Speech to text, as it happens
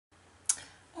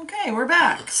Okay, we're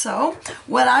back. So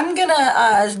what I'm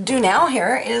gonna do now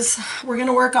here is we're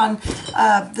gonna work on,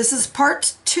 this is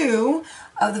part 2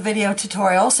 of the video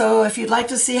tutorial. So if you'd like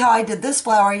to see how I did this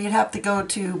flower, you'd have to go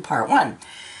to part 1.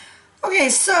 Okay,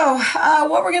 so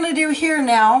what we're gonna do here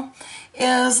now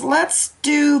is let's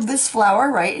do this flower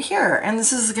right here. And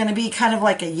this is gonna be kind of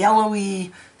like a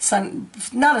yellowy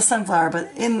not a sunflower,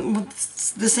 but in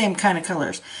the same kind of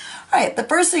colors. Alright, the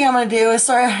first thing I'm going to do is,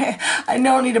 sorry, I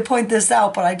don't need to point this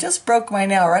out, but I just broke my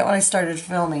nail right when I started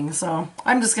filming, so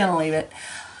I'm just going to leave it.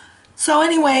 So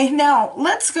anyway, now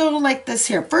let's go like this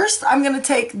here. First, I'm going to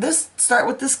take this, start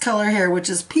with this color here, which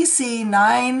is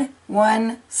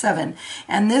PC917,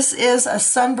 and this is a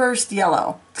sunburst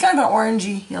yellow. It's kind of an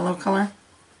orangey yellow color.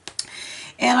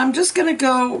 And I'm just going to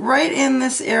go right in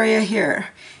this area here,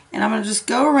 and I'm going to just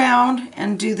go around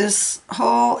and do this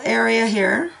whole area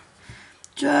here.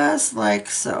 Just like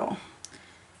so.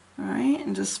 Alright,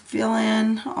 and just fill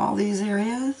in all these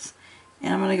areas.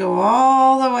 And I'm going to go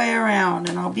all the way around,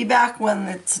 and I'll be back when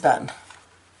it's done.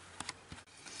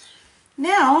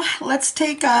 Now, let's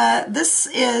take, this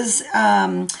is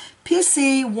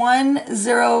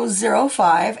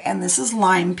PC1005, and this is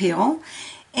lime peel.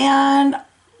 And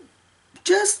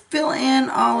just fill in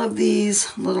all of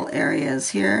these little areas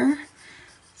here.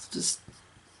 It's just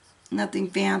nothing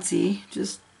fancy,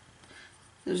 just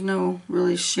there's no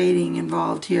really shading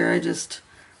involved here. I just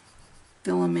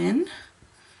fill them in.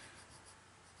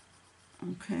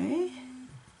 Okay.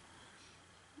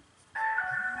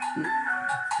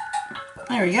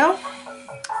 There we go.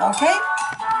 Okay.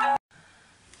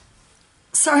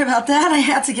 Sorry about that. I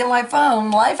had to get my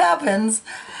phone. Life happens.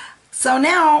 So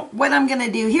now what I'm going to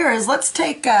do here is let's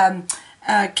take cadmium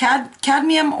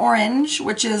orange,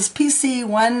 which is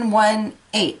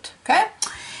PC118. Okay.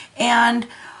 And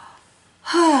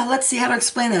let's see how to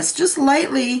explain this. Just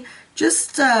lightly,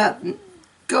 just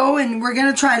go, and we're going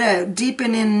to try to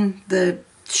deepen in the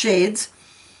shades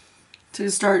to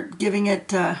start giving it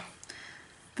the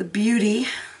beauty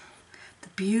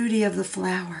of the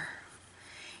flower.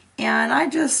 And I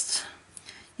just,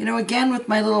 you know, again with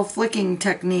my little flicking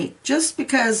technique, just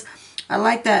because I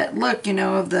like that look, you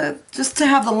know, of the, just to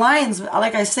have the lines,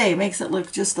 like I say, makes it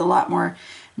look just a lot more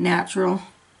natural.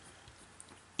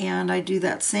 And I do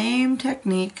that same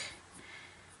technique.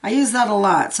 I use that a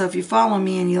lot, so if you follow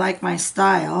me and you like my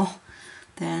style,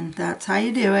 then that's how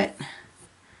you do it.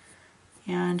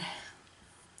 And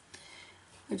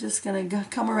we're just going to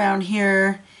come around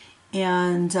here,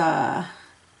 and yeah,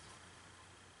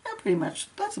 pretty much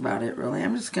that's about it really.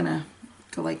 I'm just going to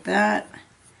go like that.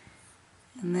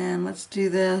 And then let's do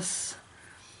this.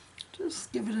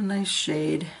 Just give it a nice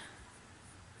shade.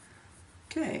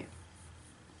 Okay.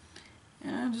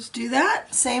 And just do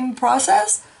that, same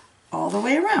process, all the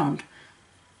way around.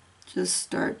 Just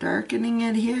start darkening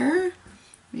it here.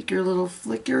 Make your little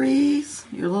flickeries,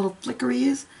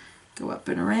 go up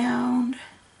and around.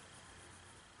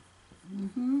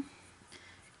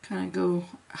 Kind of go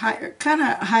higher,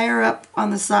 higher up on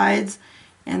the sides,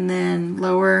 and then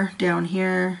lower down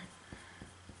here.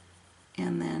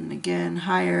 And then again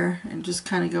higher, and just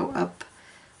kind of go up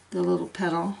the little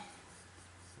petal.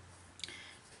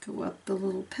 Go up the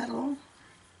little petal,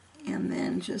 and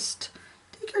then just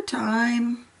take your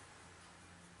time,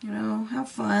 you know,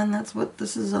 have fun. That's what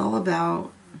this is all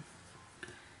about.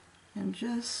 And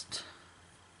just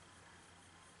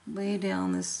lay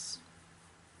down this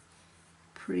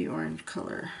pretty orange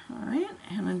color. Alright,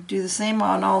 and I'll do the same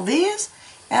on all these,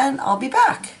 and I'll be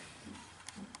back.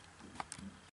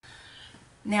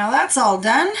 Now that's all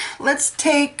done. Let's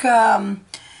take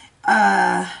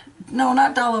no,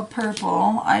 not Dollar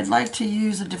Purple. I'd like to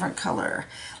use a different color.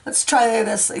 Let's try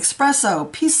this Espresso,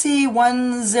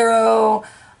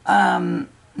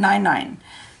 PC1099.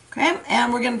 Okay,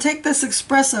 and we're going to take this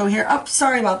Espresso here. Oh,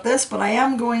 sorry about this, but I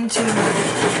am going to,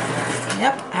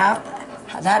 yep,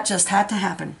 that just had to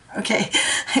happen. Okay,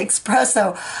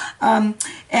 Espresso. And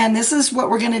this is what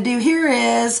we're going to do here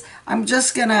is, I'm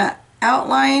just going to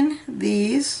outline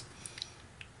these.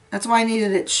 That's why I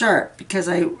needed it sharp, because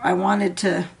I wanted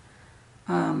to,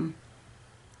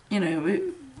 you know,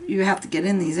 you have to get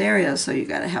in these areas, so you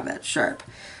got to have that sharp.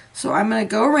 So I'm going to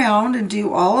go around and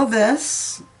do all of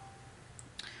this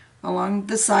along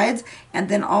the sides, and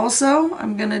then also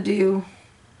I'm going to do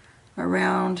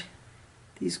around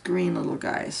these green little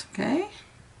guys. Okay,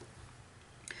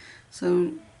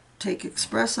 so take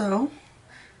Espresso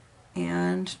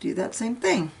and do that same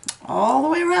thing all the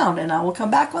way around, and I will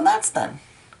come back when that's done.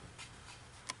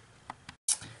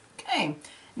 Okay,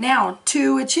 now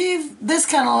to achieve this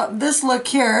this look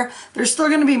here, there's still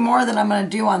going to be more that I'm going to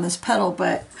do on this petal,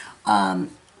 but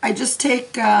I just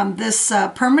take this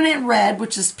permanent red,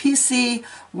 which is PC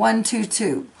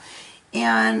 122,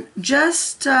 and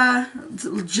just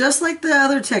like the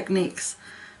other techniques,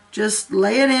 just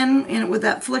lay it in with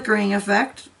that flickering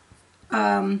effect,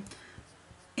 and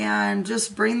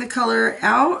just bring the color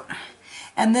out,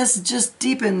 and this just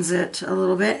deepens it a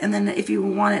little bit. And then if you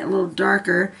want it a little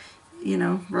darker, you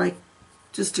know, like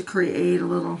just to create a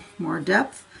little more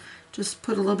depth, just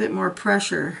put a little bit more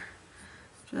pressure,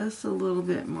 just a little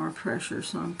bit more pressure.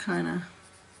 So I'm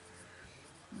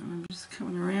just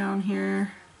coming around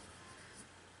here,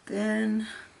 then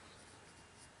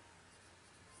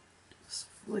just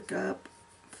flick up,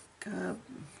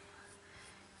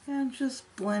 and just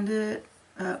blend it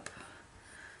up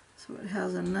so it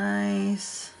has a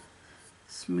nice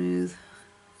smooth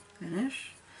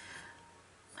finish.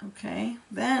 Okay,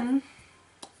 then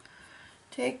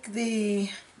take the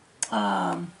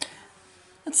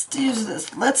let's use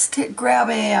this. Let's grab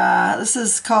a this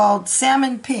is called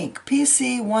Salmon Pink,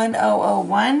 PC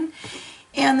 1001,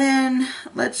 and then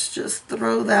let's just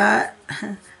throw that,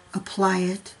 apply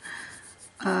it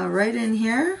right in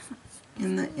here.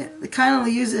 In the kind of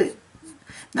use it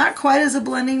not quite as a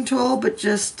blending tool, but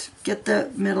just get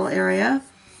the middle area.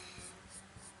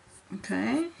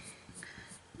 Okay,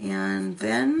 and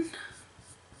then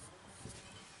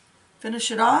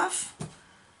finish it off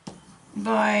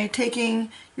by taking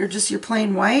your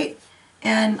plain white,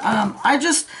 and I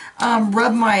just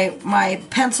rub my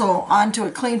pencil onto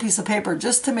a clean piece of paper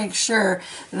just to make sure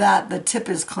that the tip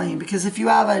is clean, because if you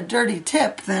have a dirty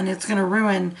tip, then it's going to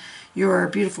ruin your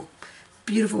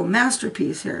beautiful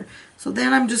masterpiece here. So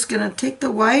then I'm just going to take the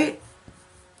white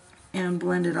and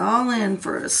blend it all in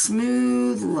for a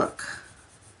smooth look,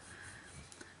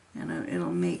 and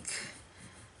it'll make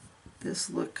this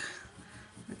look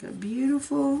like a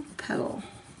beautiful petal.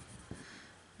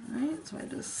 Alright, so I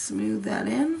just smooth that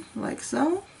in like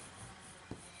so.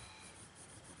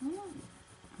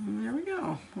 And there we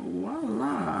go.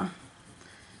 Voila.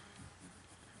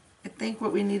 I think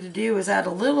what we need to do is add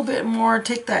a little bit more,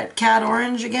 take that cat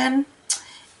orange again,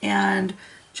 and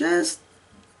just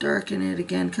darken it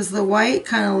again, because the white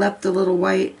kind of left a little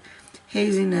white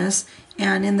haziness,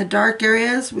 and in the dark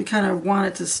areas we kind of want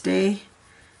it to stay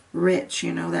rich,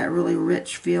 you know, that really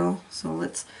rich feel. So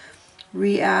let's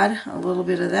re-add a little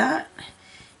bit of that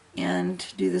and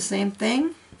do the same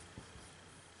thing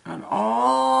on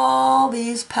all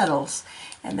these petals.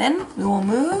 And then we will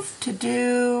move to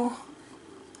do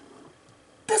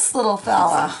this little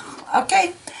fella.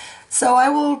 Okay, so I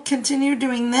will continue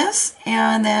doing this,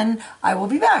 and then I will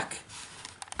be back.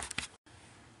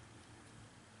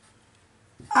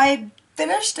 I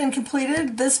finished and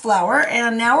completed this flower,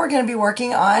 and now we're going to be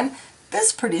working on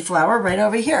this pretty flower right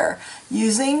over here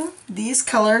using these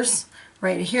colors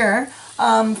right here.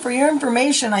 For your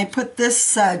information, I put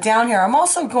this down here. I'm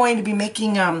also going to be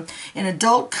making an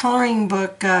adult coloring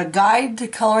book guide to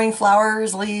coloring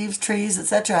flowers, leaves, trees,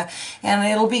 etc. And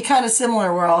it'll be kind of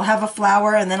similar, where I'll have a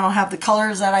flower and then I'll have the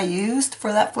colors that I used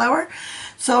for that flower.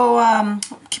 So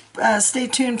stay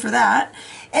tuned for that.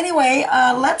 Anyway,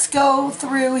 let's go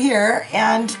through here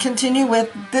and continue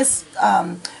with this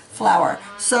flower.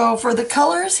 So for the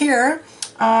colors here,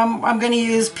 I'm going to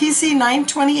use PC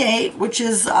 928, which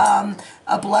is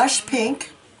a blush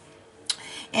pink,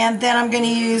 and then I'm going to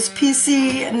use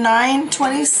PC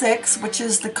 926, which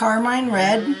is the carmine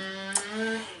red,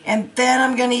 and then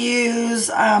I'm going to use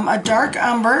a dark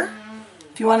umber.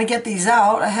 If you want to get these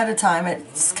out ahead of time,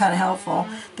 it's kind of helpful.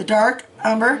 The dark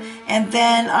umber, and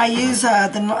then I use the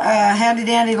handy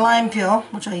dandy lime peel,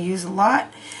 which I use a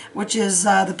lot, which is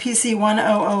the PC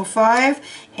 1005,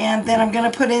 and then I'm going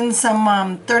to put in some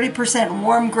 30%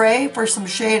 warm gray for some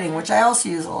shading, which I also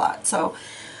use a lot. So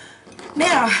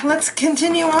now let's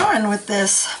continue on with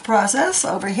this process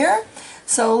over here.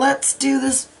 So let's do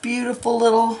this beautiful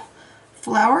little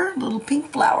flower, little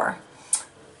pink flower.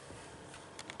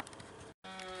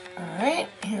 Alright,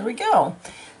 here we go.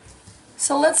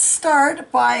 So let's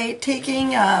start by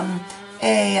taking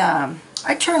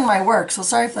I turn my work, so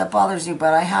sorry if that bothers you,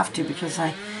 but I have to because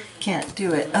I can't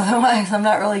do it. Otherwise, I'm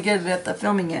not really good at the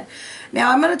filming it.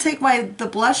 Now I'm going to take the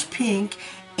blush pink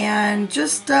and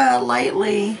just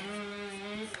lightly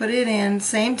put it in,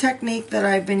 same technique that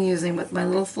I've been using with my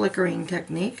little flickering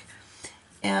technique,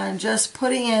 and just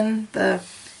putting in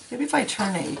maybe if I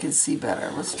turn it you can see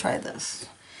better. Let's try this.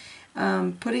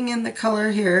 Putting in the color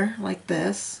here like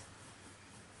this,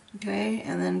 okay,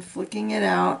 and then flicking it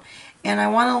out, and I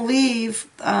want to leave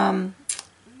the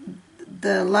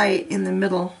light in the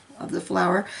middle of the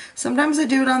flower. Sometimes I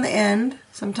do it on the end,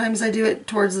 sometimes I do it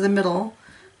towards the middle,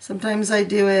 sometimes I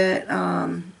do it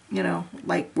you know,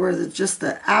 like where it's just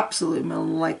the absolute middle,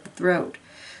 like the throat.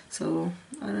 So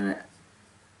I don't know,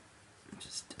 it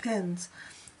just depends.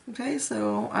 Okay,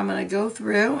 so I'm going to go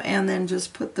through and then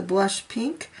just put the blush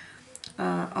pink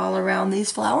all around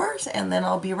these flowers, and then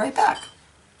I'll be right back.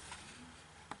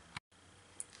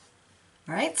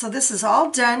 Alright, so this is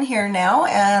all done here now,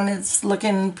 and it's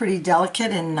looking pretty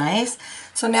delicate and nice.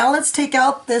 So now let's take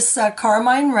out this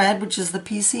carmine red, which is the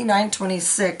PC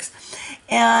 926,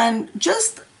 and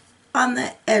just on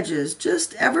the edges,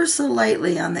 just ever so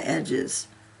lightly on the edges.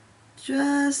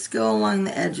 Just go along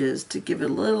the edges to give it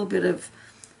a little bit of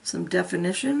some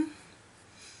definition.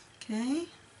 Okay,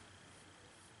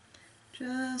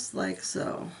 just like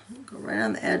so. Go right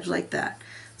on the edge like that.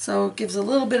 So it gives a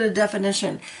little bit of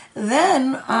definition.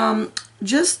 Then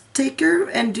just take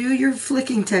and do your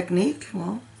flicking technique,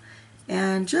 well,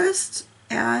 and just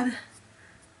add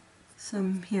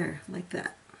some here, like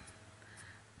that.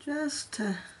 Just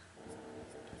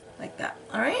like that.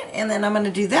 All right, and then I'm going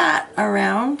to do that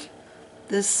around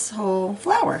this whole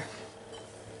flower.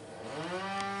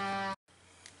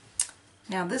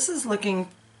 Now this is looking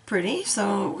pretty,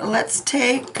 so let's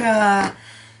take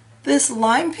this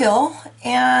lime pill,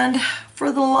 and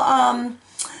for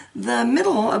the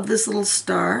middle of this little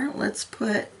star, let's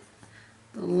put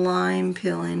the lime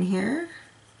pill in here.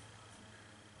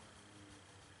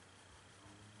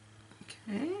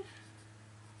 Okay,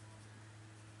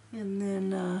 and then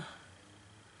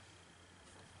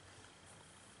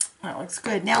that looks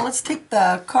good. Now let's take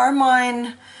the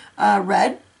carmine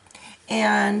red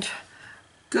and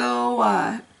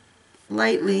go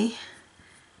lightly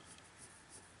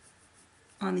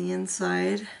on the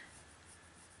inside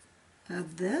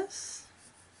of this.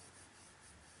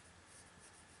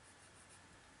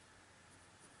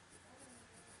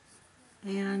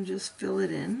 And just fill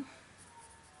it in.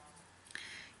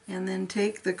 And then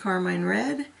take the carmine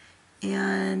red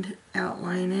and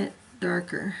outline it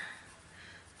darker,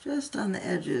 just on the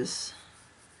edges.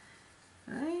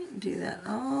 All right, do that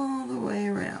all the way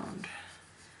around.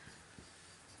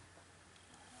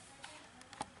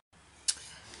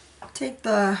 Take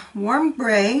the warm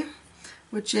gray,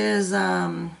 which is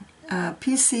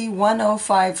PC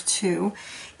 1052,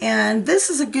 and this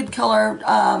is a good color.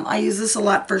 I use this a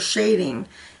lot for shading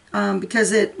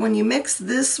because when you mix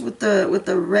this with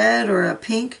the red or a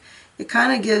pink, it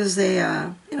kind of gives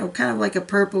a you know, kind of like a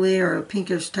purpley or a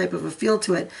pinkish type of a feel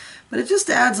to it, but it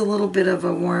just adds a little bit of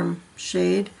a warm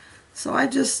shade. So I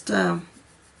just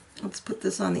let's put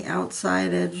this on the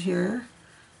outside edge here,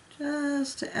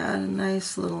 just to add a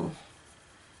nice little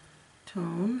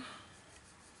tone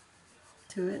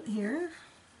to it here.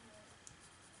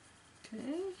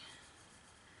 Okay,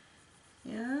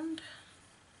 and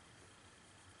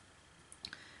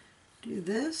do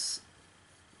this.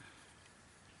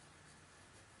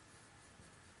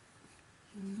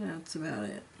 That's about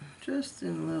it. Just in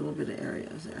a little bit of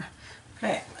areas there.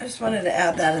 Okay, I just wanted to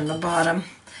add that in the bottom.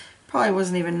 Probably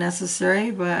wasn't even necessary,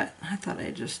 but I thought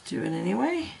I'd just do it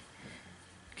anyway.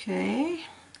 Okay.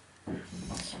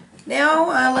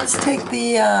 Now let's take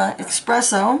the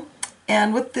espresso,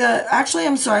 and with the, actually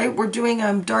I'm sorry, we're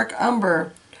doing dark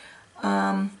umber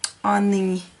on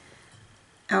the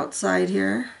outside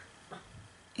here,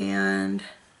 and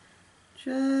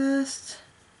just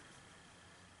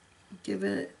give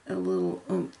it a little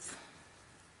oomph.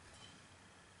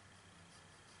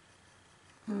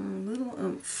 A little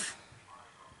oomph.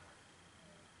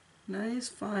 Nice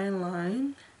fine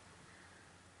line.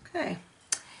 Okay.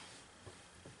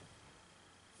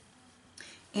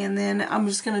 And then I'm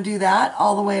just going to do that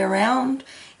all the way around,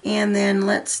 and then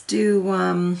let's do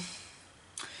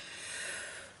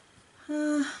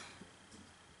a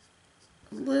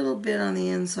little bit on the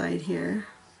inside here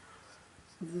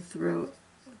of the throat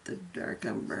with the dark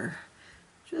umber.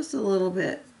 Just a little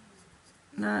bit,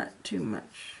 not too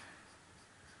much.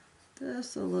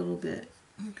 Just a little bit,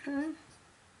 okay?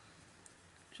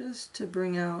 Just to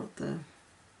bring out the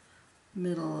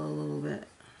middle a little bit.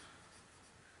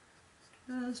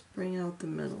 Just bring out the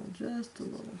middle, just a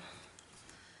little.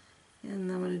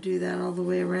 And I'm going to do that all the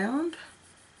way around.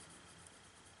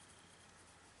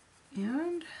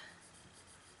 And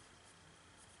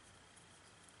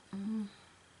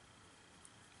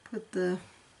put the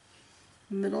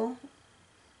middle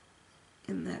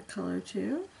in that color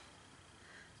too,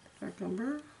 dark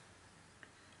umber.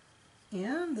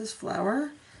 And this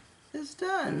flower is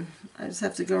done. I just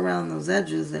have to go around those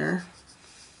edges there.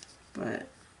 But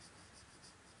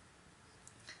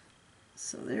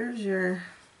so there's your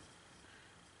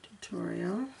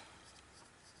tutorial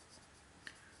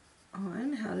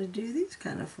on how to do these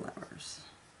kind of flowers.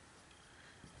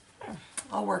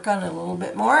 I'll work on it a little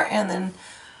bit more, and then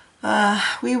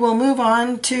we will move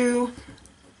on to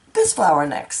this flower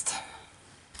next.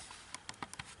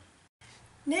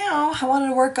 Now I wanted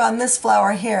to work on this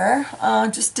flower here.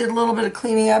 Just did a little bit of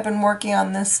cleaning up and working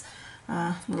on this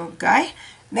little guy.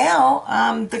 Now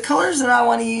the colors that I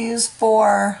want to use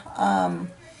for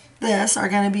this are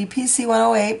going to be PC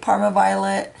 108, Parma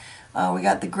Violet. We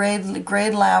got the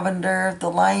grade lavender, the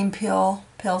lime peel,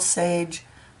 pale sage,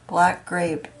 black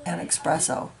grape, and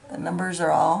espresso. The numbers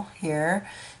are all here.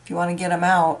 If you want to get them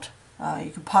out,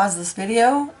 you can pause this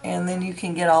video and then you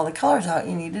can get all the colors out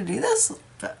you need to do this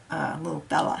little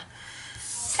fella.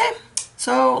 Okay,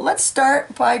 so let's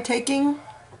start by taking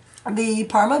the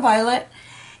Parma Violet,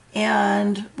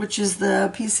 and which is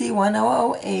the PC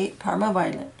 1008 Parma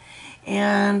Violet,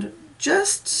 and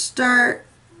just start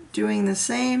doing the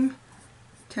same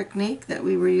technique that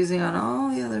we were using on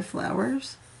all the other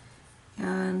flowers,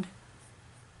 and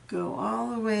go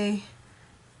all the way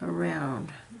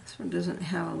around. This one doesn't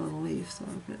have a little leaf, so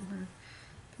I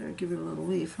better give it a little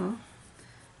leaf, huh?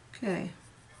 Okay,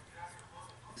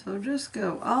 so just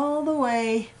go all the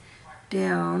way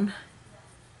down,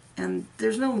 and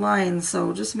there's no line,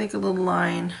 so just make a little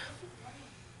line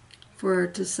for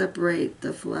it to separate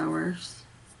the flowers,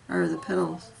 or the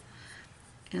petals,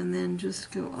 and then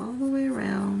just go all the way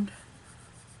around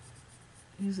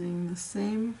using the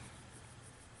same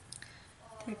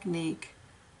technique,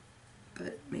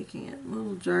 but making it a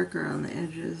little darker on the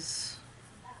edges.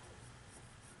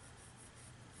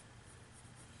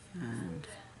 And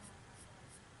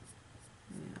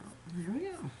there we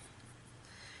go.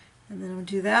 And then we'll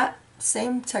do that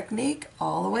same technique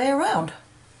all the way around.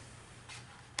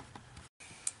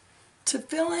 To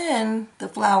fill in the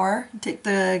flower, take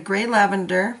the gray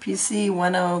lavender, PC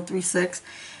 1036,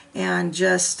 and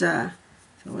just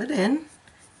fill it in.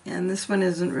 And this one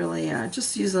isn't really,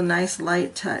 just use a nice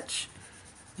light touch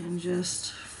and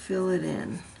just fill it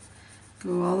in.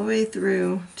 Go all the way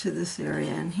through to this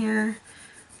area in here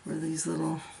where these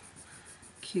little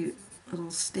cute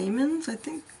little stamens, I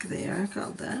think they are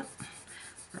called that,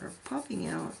 are popping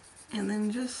out. And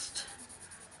then just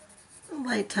a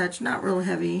light touch, not real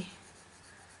heavy,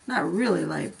 not really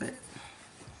light, but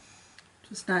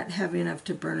just not heavy enough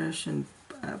to burnish and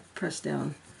press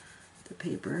down the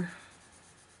paper.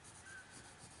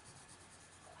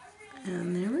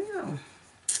 And there we go.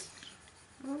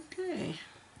 Okay.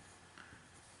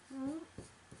 Well,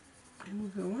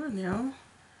 and we'll go on now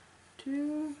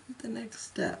to the next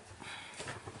step.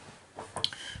 Put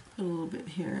a little bit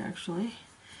here, actually.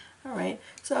 All right.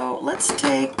 So let's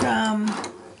take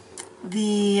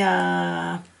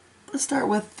let's start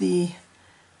with the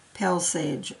pale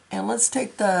sage, and let's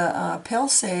take the pale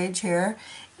sage here,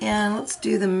 and let's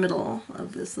do the middle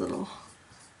of this little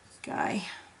guy.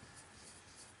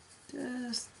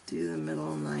 Just do the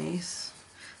middle nice.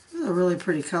 This is a really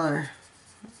pretty color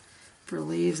for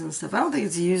leaves and stuff. I don't think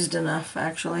it's used enough,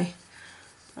 actually.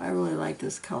 I really like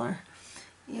this color.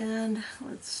 And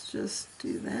let's just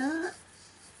do that.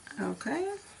 Okay.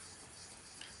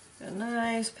 A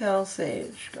nice pale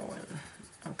sage going.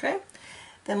 Okay.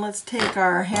 Then let's take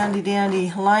our handy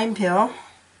dandy lime peel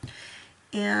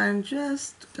and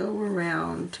just go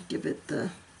around to give it the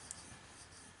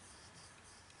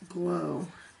glow.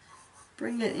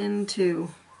 Bring it in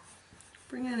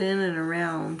and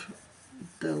around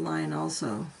the line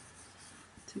also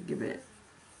to give it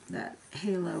that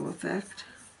halo effect.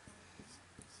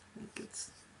 I think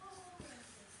it's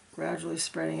gradually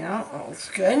spreading out. Oh, looks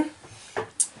good.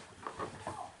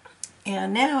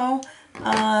 And now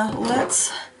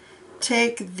let's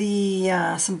take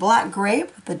the some black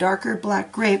grape, the darker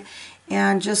black grape,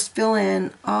 and just fill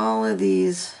in all of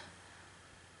these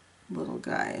little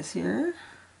guys here.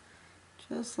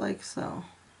 Just like so.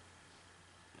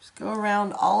 Just go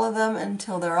around all of them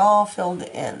until they're all filled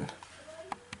in.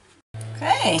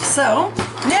 Okay, so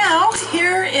now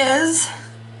here is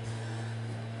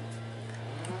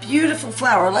a beautiful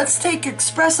flower. Let's take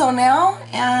espresso now,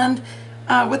 and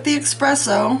with the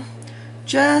espresso,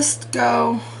 just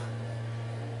go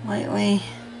lightly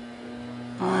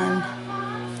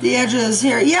on the edges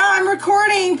here. Yeah, I'm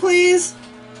recording, please.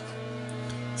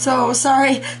 So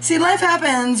sorry. See, life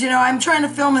happens. You know, I'm trying to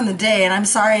film in the day, and I'm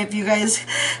sorry if you guys.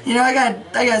 You know, I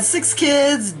got 6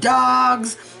 kids,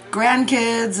 dogs,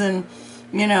 grandkids, and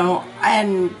you know,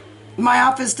 and my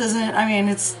office doesn't. I mean,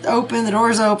 it's open. The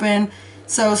door's open.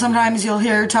 So sometimes you'll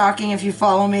hear talking if you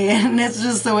follow me, and it's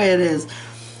just the way it is.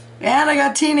 And I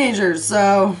got teenagers,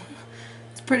 so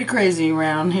it's pretty crazy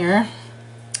around here.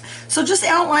 So just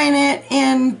outline it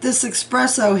in this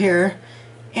espresso here,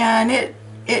 and it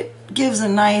gives a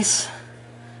nice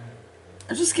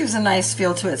it just gives a nice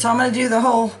feel to it. So I'm going to do the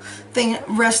whole thing,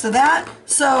 rest of that.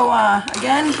 So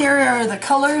again, here are the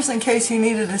colors in case you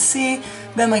needed to see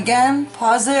them again.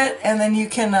 Pause it, and then you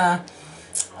can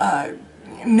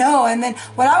know. And then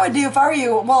what I would do if I were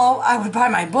you, well, I would buy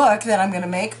my book that I'm going to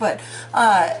make, but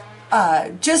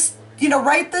just, you know,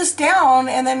 write this down,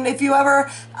 and then if you ever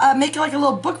make like a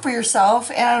little book for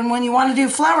yourself, and when you want to do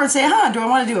flowers, say, do I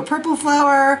want to do a purple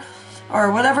flower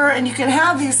or whatever, and you can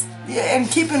have these, and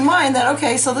keep in mind that,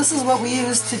 okay, so this is what we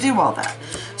use to do all that.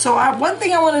 So one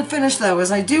thing I want to finish though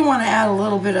is I do want to add a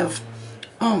little bit of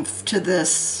oomph to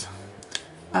this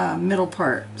middle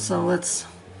part. So let's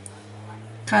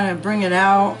kind of bring it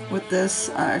out with this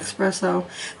espresso.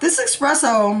 This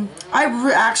espresso, I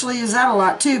actually use that a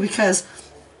lot too, because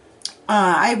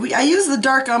I use the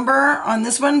dark umber on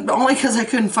this one, but only because I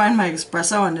couldn't find my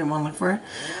espresso and didn't want to look for it.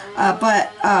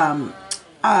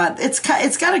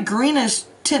 It's got a greenish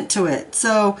tint to it.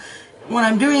 So when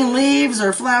I'm doing leaves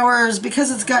or flowers,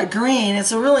 because it's got green,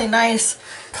 it's a really nice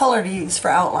color to use for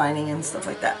outlining and stuff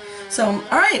like that. So,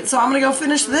 alright, so I'm going to go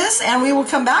finish this, and we will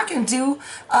come back and do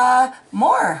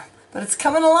more. But it's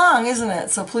coming along, isn't it?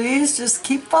 So please just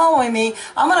keep following me.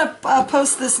 I'm going to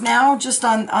post this now just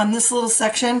on this little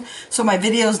section so my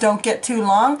videos don't get too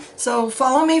long. So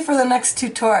follow me for the next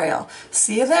tutorial.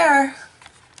 See you there.